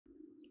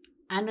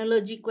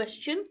Analogy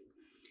question.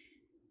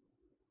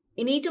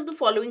 In each of the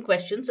following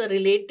questions, a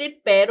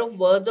related pair of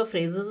words or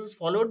phrases is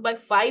followed by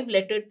 5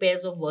 lettered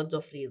pairs of words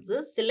or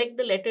phrases. Select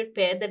the lettered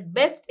pair that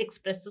best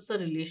expresses a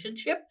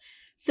relationship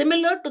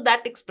similar to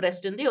that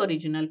expressed in the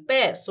original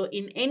pair. So,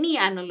 in any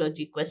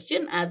analogy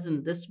question, as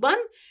in this one,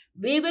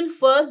 we will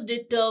first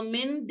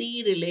determine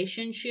the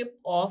relationship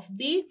of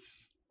the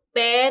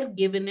pair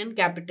given in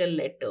capital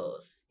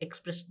letters.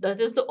 Expressed,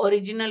 that is the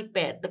original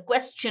pair, the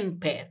question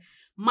pair.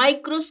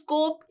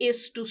 Microscope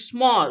is to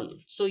small.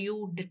 So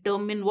you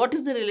determine what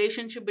is the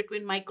relationship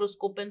between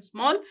microscope and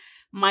small.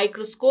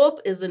 Microscope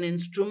is an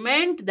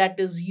instrument that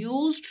is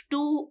used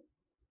to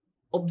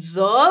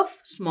observe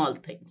small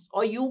things,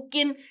 or you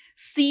can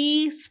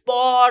see,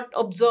 spot,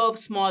 observe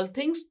small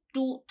things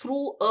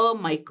through a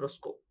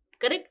microscope.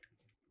 Correct?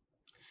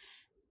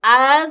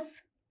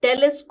 As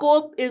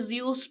telescope is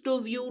used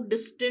to view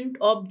distant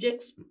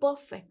objects.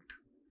 Perfect.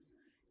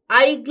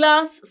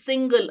 Eyeglass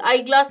single.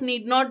 Eyeglass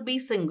need not be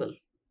single.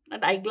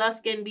 That eyeglass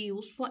can be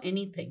used for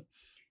anything.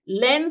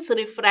 Lens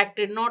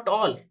refracted, not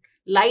all.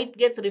 Light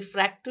gets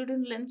refracted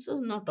in lenses,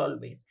 not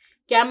always.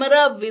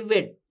 Camera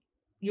vivid.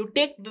 You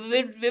take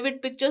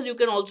vivid pictures, you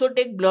can also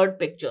take blurred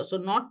pictures. So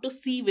not to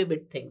see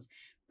vivid things.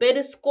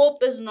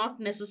 Periscope is not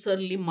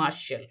necessarily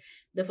Martial.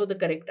 Therefore, the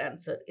correct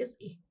answer is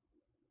A.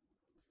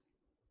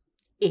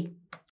 A.